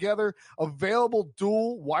thrill together. Available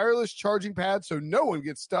dual wireless charging pads so no one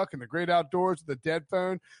gets stuck in the great outdoors with a dead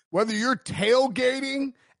phone. Whether you're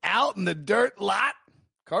tailgating out in the dirt lot,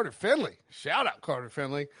 Carter Finley, shout out Carter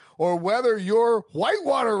Finley, or whether you're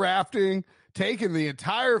whitewater rafting, taking the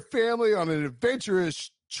entire family on an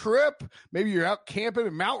adventurous trip, maybe you're out camping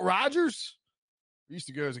in Mount Rogers. I used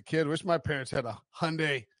to go as a kid. Wish my parents had a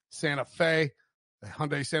Hyundai Santa Fe. The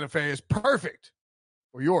Hyundai Santa Fe is perfect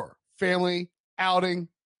for your family outing.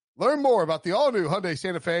 Learn more about the all-new Hyundai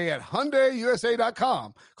Santa Fe at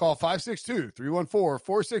HyundaiUSA.com. Call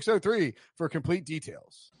 562-314-4603 for complete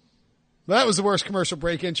details. Well, that was the worst commercial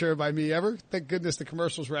break intro by me ever. Thank goodness the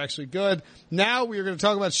commercials were actually good. Now we are going to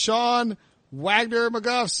talk about Sean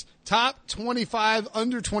Wagner-McGough's top 25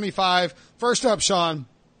 under 25. First up, Sean,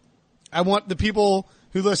 I want the people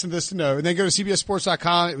who listen to this to know. And then go to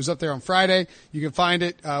CBSSports.com. It was up there on Friday. You can find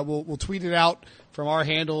it. We'll tweet it out from our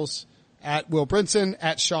handles at Will Brinson,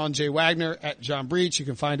 at Sean J. Wagner, at John Breech. You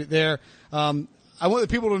can find it there. I want the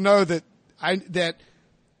people to know that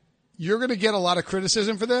you're going to get a lot of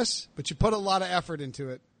criticism for this, but you put a lot of effort into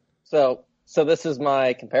it. So this is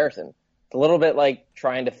my comparison. It's a little bit like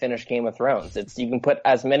trying to finish Game of Thrones. You can put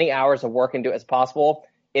as many hours of work into it as possible.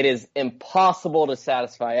 It is impossible to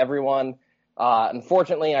satisfy everyone.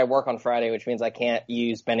 Unfortunately, I work on Friday, which means I can't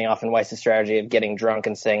use Benioff and Weiss's strategy of getting drunk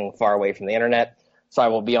and staying far away from the internet. So I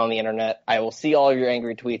will be on the internet. I will see all of your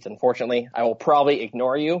angry tweets. Unfortunately, I will probably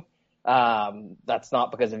ignore you. That's not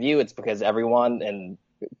because of you. It's because everyone, and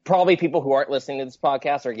probably people who aren't listening to this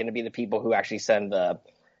podcast, are going to be the people who actually send the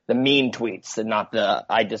mean tweets and not the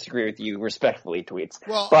I disagree with you respectfully tweets.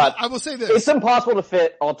 Well, but I will say this. It's impossible to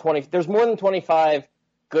fit all 20. There's more than 25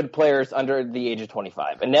 good players under the age of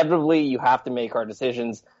 25. Inevitably, you have to make hard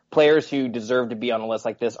decisions. Players who deserve to be on a list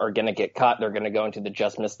like this are going to get cut. They're going to go into the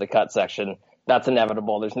just missed the cut section. That's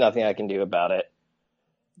inevitable. There's nothing I can do about it.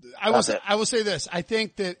 I will say this. I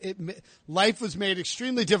think that life was made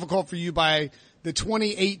extremely difficult for you by the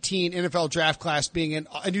 2018 NFL draft class being in,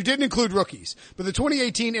 and you didn't include rookies, but the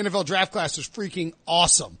 2018 NFL draft class was freaking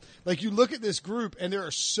awesome. Like, you look at this group and there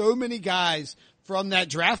are so many guys from that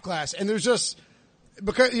draft class, and there's just,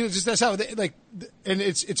 because, just that's how they, like, and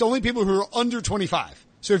it's only people who are under 25.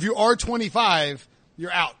 So if you are 25,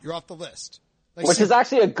 you're out. You're off the list. Like, which is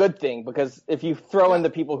actually a good thing, because if you throw in the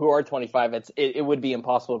people who are 25, it would be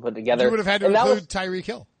impossible to put together. You would have had to include Tyreek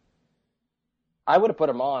Hill. I would have put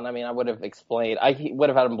him on. I mean, I would have explained. I would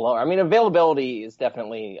have had him blow. I mean, availability is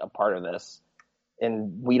definitely a part of this,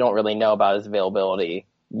 and we don't really know about his availability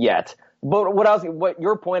yet. But what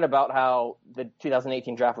your point about how the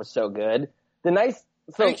 2018 draft was so good,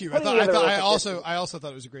 thank you. I also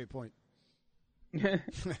thought it was a great point.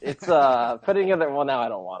 It's putting together. Well, now I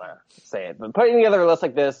don't want to say it, but putting together a list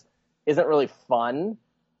like this isn't really fun.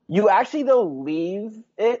 You actually, though, leave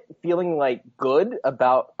it feeling like good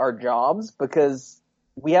about our jobs, because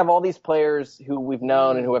we have all these players who we've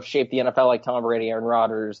known and who have shaped the NFL, like Tom Brady, Aaron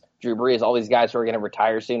Rodgers, Drew Brees, all these guys who are going to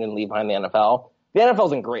retire soon and leave behind the NFL. The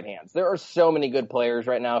NFL's in great hands. There are so many good players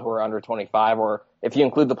right now who are under 25, or if you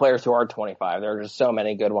include the players who are 25, there are just so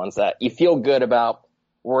many good ones that you feel good about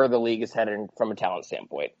where the league is headed from a talent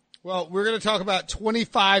standpoint. Well, we're going to talk about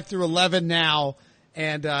 25 through 11 now,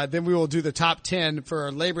 and then we will do the top 10 for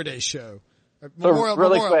our Labor Day show.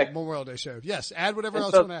 Memorial Day show. Yes, add whatever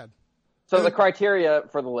else you want to add. So the criteria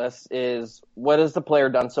for the list is, what has the player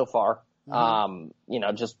done so far?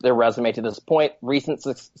 Mm-hmm. Just their resume to this point. Recent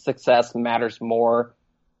success matters more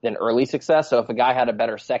than early success. So if a guy had a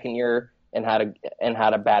better second year and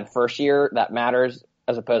had a bad first year, that matters,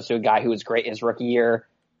 as opposed to a guy who was great his rookie year,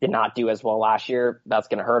 did not do as well last year. That's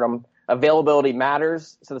going to hurt him. Availability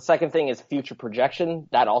matters. So the second thing is future projection.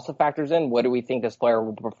 That also factors in. What do we think this player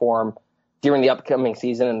will perform during the upcoming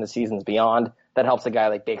season and the seasons beyond? that helps a guy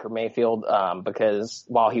like Baker Mayfield, because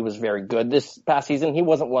while he was very good this past season, he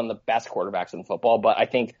wasn't one of the best quarterbacks in football. But I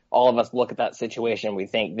think all of us look at that situation and we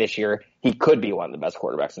think this year he could be one of the best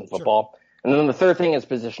quarterbacks in football. Sure. And then the third thing is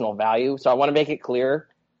positional value. So I want to make it clear,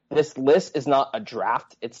 this list is not a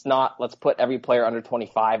draft. It's not, let's put every player under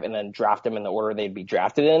 25 and then draft them in the order they'd be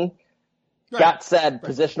drafted in. Right. That said,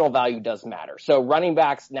 positional value does matter. So running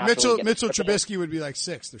backs naturally Mitchell Trubisky would be like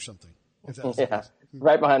 6th or something. Yeah,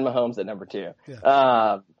 right behind Mahomes at number 2.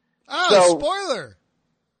 Yeah. Spoiler!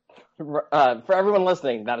 For everyone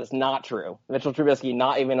listening, that is not true. Mitchell Trubisky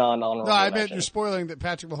not even on. No, I meant you're spoiling that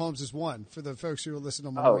Patrick Mahomes is 1 for the folks who will listen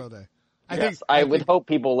on Memorial Day. I would hope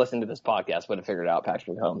people listening to this podcast would have figured out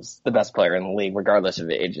Patrick Mahomes, the best player in the league, regardless of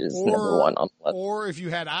age, is number 1 on the list. Or if you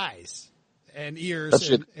had eyes and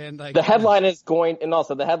ears and like the headline is going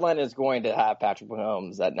to have Patrick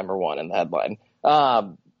Mahomes at number 1 in the headline.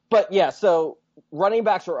 But yeah, so running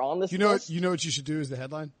backs are on this list. You know what you should do as the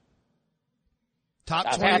headline? Top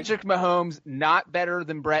 20. Patrick Mahomes, not better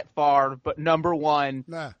than Brett Favre, but number 1.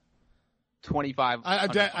 Nah. 25.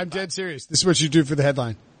 I'm dead serious. This is what you do for the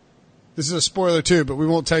headline. This is a spoiler too, but we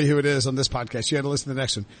won't tell you who it is on this podcast. You got to listen to the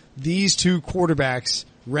next one. These 2 quarterbacks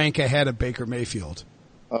rank ahead of Baker Mayfield.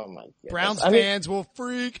 Oh my God. Browns fans will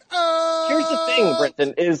freak out. Here's the thing,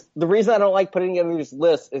 Brinson, is the reason I don't like putting together this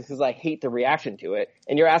list is because I hate the reaction to it.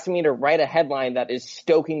 And you're asking me to write a headline that is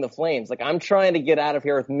stoking the flames. Like, I'm trying to get out of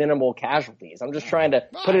here with minimal casualties. I'm just trying to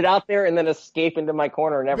put it out there and then escape into my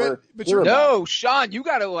corner and never. No, Sean, you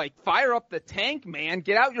got to like fire up the tank, man.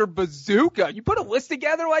 Get out your bazooka. You put a list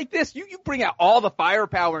together like this, you bring out all the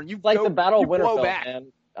firepower and you like the Battle of Winterfell, back.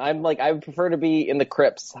 man. I would prefer to be in the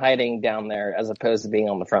crypts hiding down there as opposed to being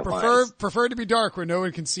on the front lines. Prefer to be dark where no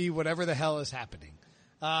one can see whatever the hell is happening.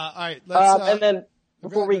 All right. Let's, and then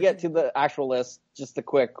before we get to the actual list, just a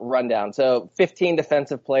quick rundown. So 15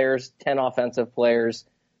 defensive players, 10 offensive players,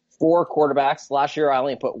 4 quarterbacks. Last year I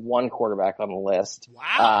only put 1 quarterback on the list.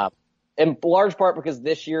 Wow. In large part because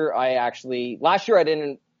last year I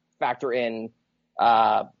didn't factor in,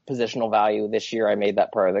 positional value. This year I made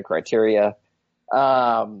that part of the criteria.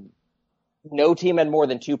 No team had more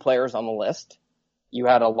than 2 players on the list. You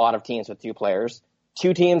had a lot of teams with 2 players.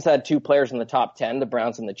 2 teams had 2 players in the top 10, the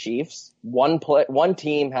Browns and the Chiefs. One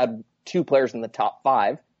team had 2 players in the top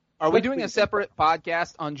 5. Are we doing a separate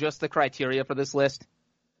podcast on just the criteria for this list?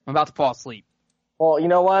 I'm about to fall asleep. Well, you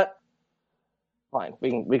know what? Fine. We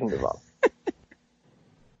can move on.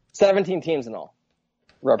 17 teams in all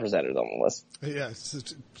represented on the list. Yeah.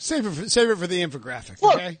 Save it for the infographic.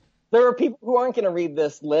 Look, okay. There are people who aren't going to read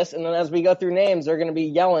this list, and then as we go through names, they're going to be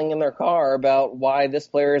yelling in their car about why this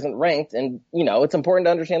player isn't ranked. And, it's important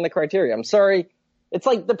to understand the criteria. I'm sorry. It's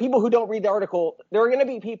like the people who don't read the article. There are going to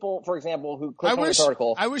be people, for example, who click on this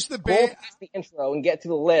article, I wish the go past the intro and get to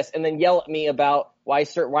the list and then yell at me about why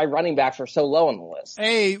running backs are so low on the list.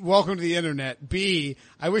 A, welcome to the internet. B,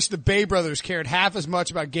 I wish the Bay brothers cared half as much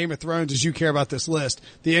about Game of Thrones as you care about this list.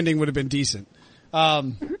 The ending would have been decent.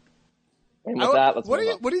 And with that, what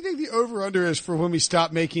do you think the over-under is for when we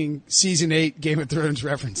stop making Season 8 Game of Thrones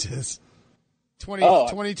references?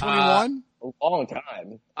 2021? A long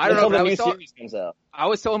time. I don't know. Until the new series comes out. I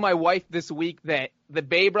was telling my wife this week that the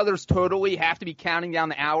Bay brothers totally have to be counting down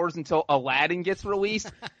the hours until Aladdin gets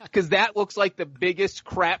released, because that looks like the biggest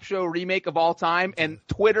crap show remake of all time, and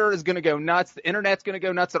Twitter is going to go nuts. The internet's going to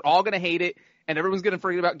go nuts. They're all going to hate it, and everyone's going to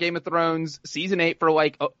forget about Game of Thrones Season 8 for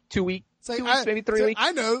like 2 weeks. Maybe 3 weeks.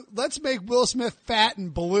 I know. Let's make Will Smith fat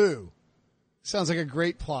and blue. Sounds like a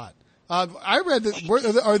great plot. I read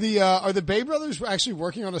that are the Bay brothers actually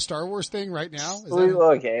working on a Star Wars thing right now?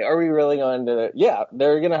 Okay, are we really going to? Yeah,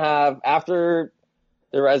 they're going to have after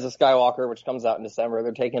the Rise of Skywalker, which comes out in December.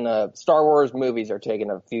 They're taking Star Wars movies are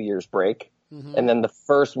taking a few years break, and then the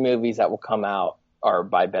first movies that will come out are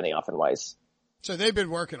by Benioff and Weiss. So they've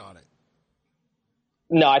been working on it.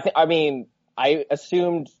 No, I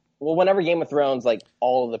assumed. Well, whenever Game of Thrones, like,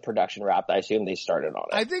 all of the production wrapped, I assume they started on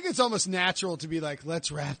it. I think it's almost natural to be like,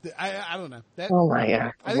 let's wrap it. I don't know. Oh my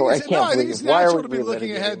God. I think it's natural to be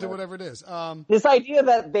looking ahead to whatever it is. This idea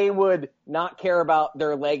that they would not care about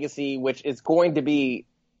their legacy, which is going to be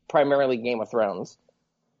primarily Game of Thrones,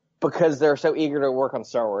 because they're so eager to work on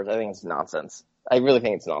Star Wars, I think it's nonsense. I really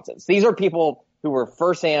think it's nonsense. These are people who were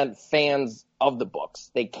firsthand fans of the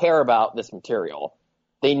books. They care about this material.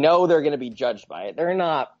 They know they're going to be judged by it. They're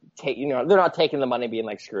not taking the money being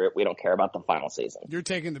like, screw it, we don't care about the final season. You're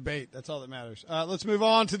taking the bait. That's all that matters. Let's move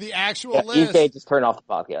on to the actual list. EK just turned off the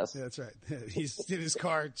podcast. Yeah, that's right. He's in his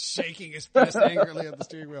car shaking his fist angrily at the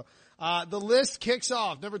steering wheel. The list kicks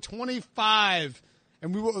off. Number 25.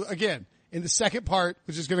 And we will, again, In the second part,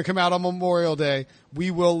 which is going to come out on Memorial Day,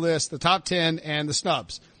 we will list the top 10 and the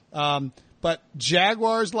snubs. But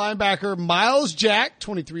Jaguars linebacker Miles Jack,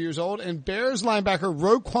 23 years old, and Bears linebacker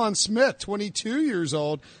Roquan Smith, 22 years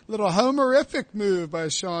old. Little homerific move by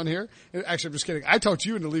Sean here. Actually, I'm just kidding. I talked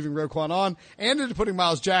you into leaving Roquan on and into putting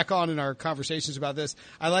Miles Jack on in our conversations about this.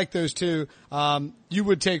 I like those two. You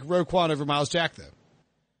would take Roquan over Miles Jack, though.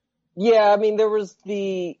 Yeah, I mean, there was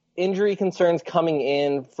the injury concerns coming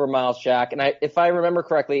in for Miles Jack, and if I remember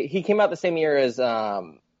correctly, he came out the same year as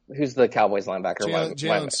who's the Cowboys linebacker?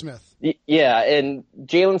 Jalen Smith. Yeah, and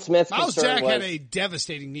Jalen Smith's Miles concern Jack was, had a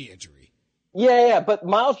devastating knee injury. Yeah, but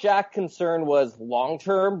Miles Jack's concern was long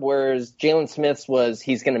term, whereas Jalen Smith's was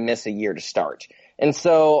he's going to miss a year to start. And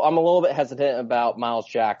so I'm a little bit hesitant about Miles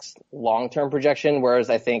Jack's long term projection, whereas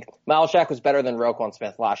I think Miles Jack was better than Roquan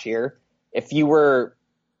Smith last year. If you were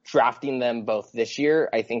drafting them both this year,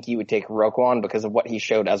 I think you would take Roquan because of what he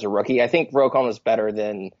showed as a rookie. I think Roquan was better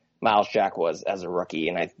than Miles Jack was as a rookie,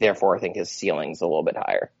 and therefore I think his ceiling's a little bit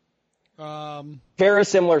higher. Very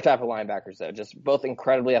similar type of linebackers, though. Just both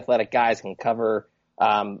incredibly athletic guys, can cover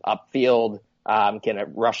upfield,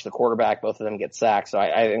 can rush the quarterback. Both of them get sacked. So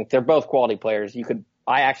I think they're both quality players.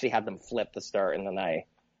 I actually had them flip the start, and then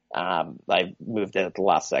I moved it at the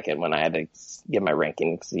last second when I had to give my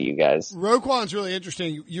rankings to you guys. Roquan's really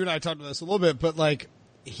interesting. You and I talked about this a little bit, but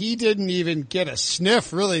he didn't even get a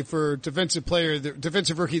sniff really for defensive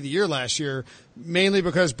rookie of the year last year, mainly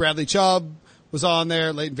because Bradley Chubb was on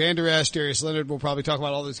there, Leighton Vander Esch, Darius Leonard. We'll probably talk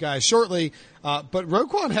about all those guys shortly. But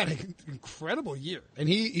Roquan had an incredible year, and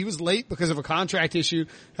he was late because of a contract issue,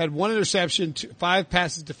 had 1 interception, 5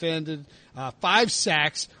 passes defended, 5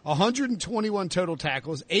 sacks, 121 total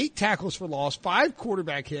tackles, 8 tackles for loss, 5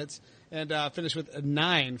 quarterback hits, and finished with a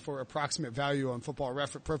 9 for approximate value on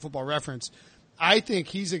Pro Football Reference. I think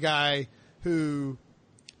he's a guy who,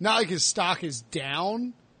 not like his stock is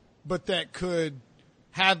down, but that could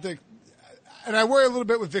have and I worry a little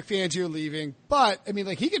bit with Vic Fangio leaving, but I mean,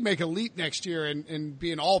 he could make a leap next year and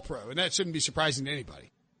be an all-pro, and that shouldn't be surprising to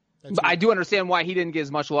anybody. But I do understand why he didn't get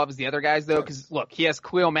as much love as the other guys, though, because look, he has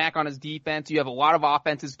Khalil Mack on his defense. You have a lot of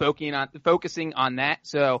offenses focusing on that,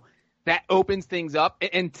 so that opens things up.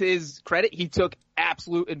 And to his credit, he took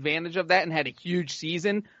absolute advantage of that and had a huge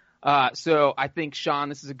season. So I think, Sean,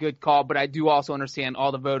 this is a good call, but I do also understand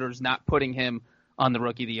all the voters not putting him on the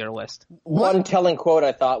Rookie of the Year list. One telling quote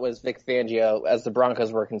I thought was Vic Fangio, as the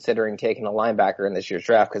Broncos were considering taking a linebacker in this year's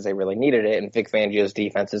draft because they really needed it, and Vic Fangio's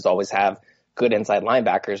defenses always have good inside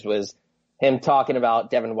linebackers, was him talking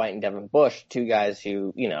about Devin White and Devin Bush, 2 guys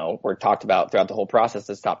who, were talked about throughout the whole process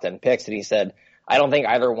as top 10 picks, and he said, I don't think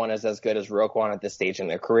either one is as good as Roquan at this stage in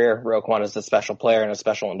their career. Roquan is a special player and a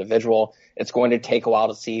special individual. It's going to take a while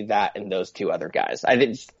to see that in those 2 other guys.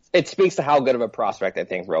 It speaks to how good of a prospect I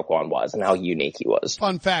think Roquan was and how unique he was.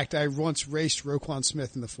 Fun fact, I once raced Roquan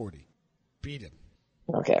Smith in the 40. Beat him.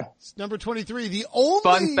 Okay. It's number 23, the only...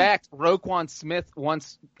 Fun fact, Roquan Smith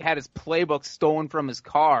once had his playbook stolen from his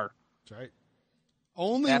car. That's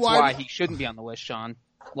right. That's why he shouldn't be on the list, Sean.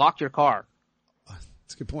 Lock your car.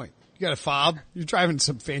 That's a good point. You got a fob. You're driving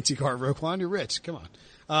some fancy car, Roquan. You're rich. Come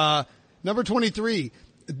on. Number 23.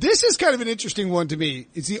 This is kind of an interesting one to me.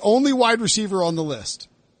 It's the only wide receiver on the list.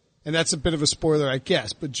 And that's a bit of a spoiler, I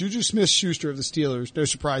guess. But Juju Smith-Schuster of the Steelers, no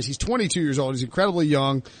surprise. He's 22 years old. He's incredibly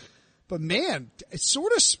young. But, man, it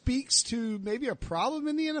sort of speaks to maybe a problem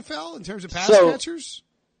in the NFL in terms of pass catchers.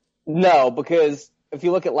 No, because if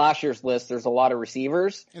you look at last year's list, there's a lot of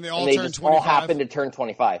receivers. And they all happen to turn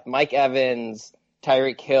 25. Mike Evans,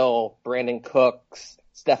 Tyreek Hill, Brandon Cooks,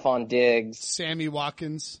 Stephon Diggs. Sammy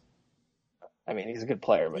Watkins. I mean, he's a good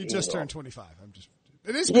player. But he just turned 25.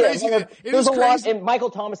 It is crazy. Yeah, there's a lot, and Michael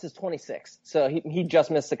Thomas is 26, so he just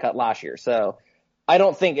missed the cut last year. So I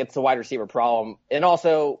don't think it's a wide receiver problem. And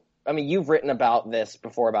also, I mean, you've written about this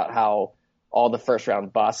before about how all the first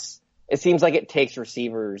round busts. It seems like it takes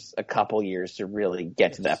receivers a couple years to really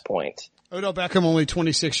get to that point. Odell Beckham only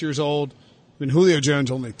 26 years old. I mean, Julio Jones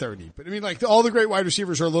only 30. But I mean, all the great wide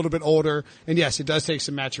receivers are a little bit older. And yes, it does take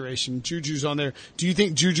some maturation. Juju's on there. Do you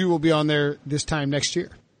think Juju will be on there this time next year?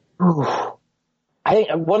 I think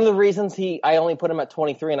one of the reasons I only put him at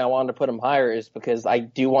 23 and I wanted to put him higher is because I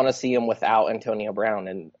do want to see him without Antonio Brown.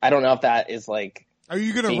 And I don't know if that is Are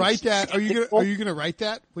you going to write that? Are you going to write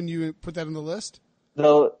that when you put that on the list?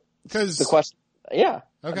 Because the question, yeah.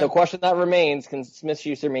 Okay. The question that remains, can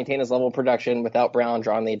Smith-Schuster maintain his level of production without Brown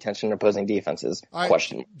drawing the attention of opposing defenses? All right,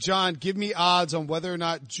 question. John, give me odds on whether or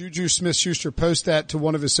not Juju Smith-Schuster posts that to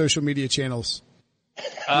one of his social media channels.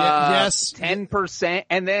 Yes. 10%.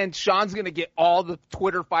 And then Sean's going to get all the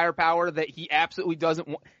Twitter firepower that he absolutely doesn't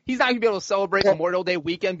want. He's not going to be able to celebrate Memorial Day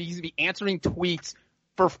weekend because he's going to be answering tweets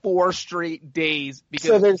for 4 straight days.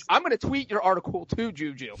 Because I'm going to tweet your article too,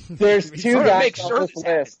 Juju. There's 2 guys sure on this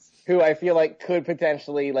list who I feel like could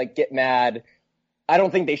potentially like get mad. I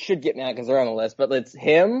don't think they should get mad because they're on the list, but it's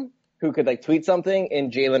him who could like tweet something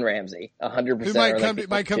and Jalen Ramsey, 100%. Who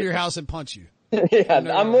might come to your house and punch you. Yeah,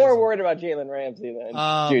 I'm more worried about Jalen Ramsey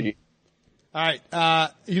than Juju. All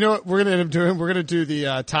right, you know what we're gonna end up doing? We're gonna do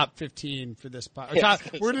the top 15 for this.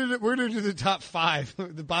 We're gonna do the top 5.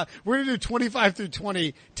 We're gonna do 25 through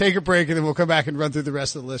 20. Take a break, and then we'll come back and run through the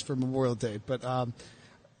rest of the list for Memorial Day. But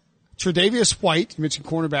Tre'Davious White, you mentioned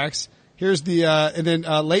cornerbacks. Here's the and then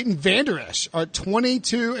Leighton Vander Esch are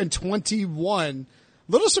 22 and 21.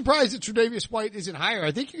 Little surprised that Tre'Davious White isn't higher.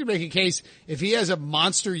 I think you can make a case if he has a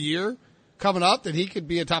monster year coming up that he could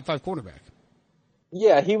be a top 5 cornerback.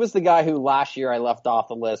 Yeah, he was the guy who last year I left off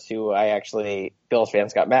the list who Bills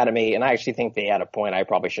fans got mad at me, and I actually think they had a point. I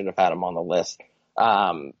probably should have had him on the list.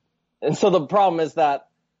 And so the problem is that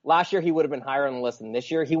last year he would have been higher on the list than this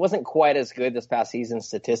year. He wasn't quite as good this past season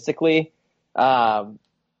statistically.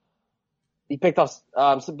 He picked off,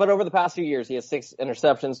 but over the past few years, he has 6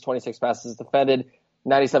 interceptions, 26 passes defended,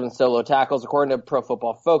 97 solo tackles. According to Pro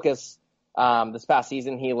Football Focus, this past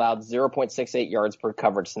season, he allowed 0.68 yards per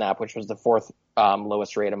coverage snap, which was the 4th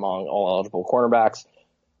lowest rate among all eligible cornerbacks.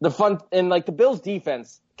 The Bills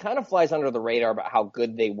defense kind of flies under the radar about how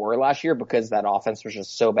good they were last year because that offense was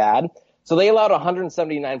just so bad. So they allowed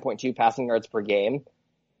 179.2 passing yards per game.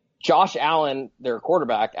 Josh Allen, their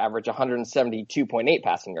quarterback, averaged 172.8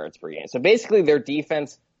 passing yards per game. So basically their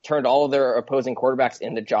defense turned all of their opposing quarterbacks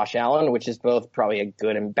into Josh Allen, which is both probably a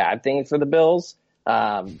good and bad thing for the Bills.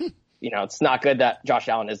 It's not good that Josh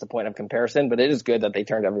Allen is the point of comparison, but it is good that they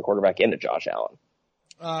turned every quarterback into Josh Allen.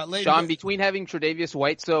 Sean, between having Tre'Davious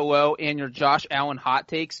White so low and your Josh Allen hot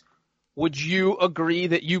takes, would you agree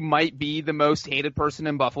that you might be the most hated person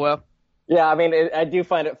in Buffalo? Yeah, I mean, I do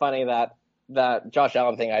find it funny that Josh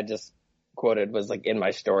Allen thing I just quoted was like in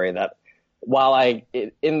my story that while in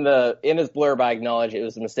his blurb I acknowledge it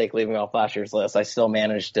was a mistake leaving off last year's list, I still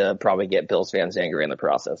managed to probably get Bills fans angry in the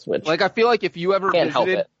process, which I feel like if you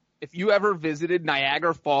ever visited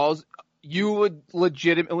Niagara Falls, you would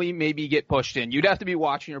legitimately maybe get pushed in. You'd have to be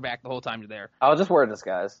watching your back the whole time you're there. I'll just wear a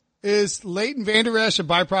disguise. Is Leighton Vander Esch a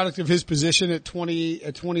byproduct of his position at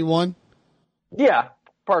 21? Yeah.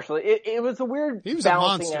 Partially. It was a weird he was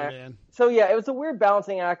balancing a monster, act. Man. So yeah, it was a weird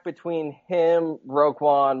balancing act between him,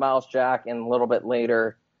 Roquan, Miles Jack, and a little bit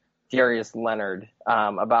later, Darius Leonard,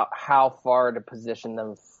 about how far to position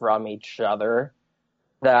them from each other.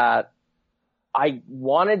 That I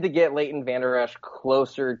wanted to get Leighton Vander Esch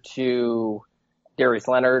closer to Darius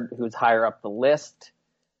Leonard, who's higher up the list.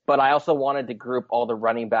 But I also wanted to group all the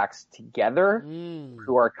running backs together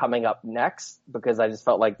who are coming up next because I just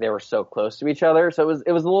felt like they were so close to each other. So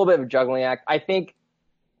it was a little bit of a juggling act. I think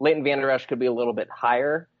Leighton Vander Esch could be a little bit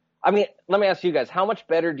higher. I mean, let me ask you guys, how much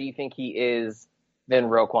better do you think he is than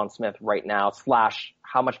Roquan Smith right now /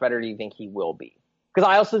 how much better do you think he will be? Because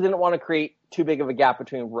I also didn't want to create too big of a gap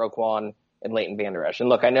between Roquan and Leighton Vander Esch. And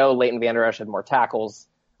look, I know Leighton Vander Esch had more tackles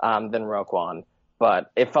than Roquan.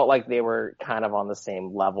 But it felt like they were kind of on the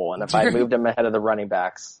same level. And if I moved him ahead of the running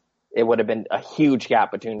backs, it would have been a huge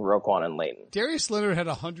gap between Roquan and Leighton. Darius Leonard had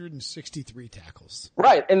 163 tackles.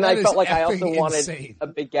 Right. And that I felt like I also insane. wanted a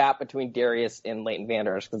big gap between Darius and Leighton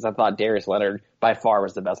Vander Esch because I thought Darius Leonard by far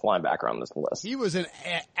was the best linebacker on this list. He was an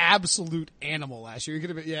absolute animal last year.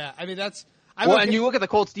 I mean, that's... and you look at the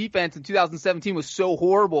Colts defense in 2017 was so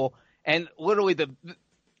horrible. And literally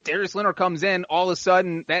Darius Leonard comes in, all of a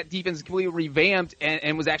sudden that defense is completely revamped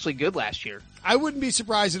and was actually good last year. I wouldn't be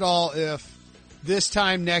surprised at all if this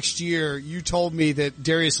time next year you told me that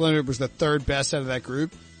Darius Leonard was the 3rd best out of that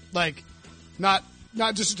group. Like, not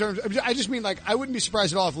just in terms of, I just mean like, I wouldn't be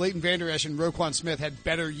surprised at all if Leighton Vander Esch and Roquan Smith had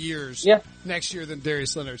better years next year than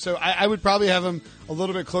Darius Leonard. So I would probably have him a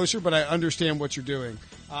little bit closer, but I understand what you're doing.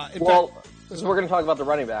 So we're going to talk about the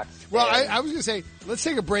running backs. Well, I was going to say, let's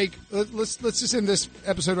take a break. Let's just end this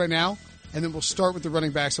episode right now, and then we'll start with the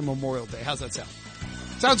running backs on Memorial Day. How's that sound?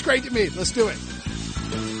 Sounds great to me. Let's do it.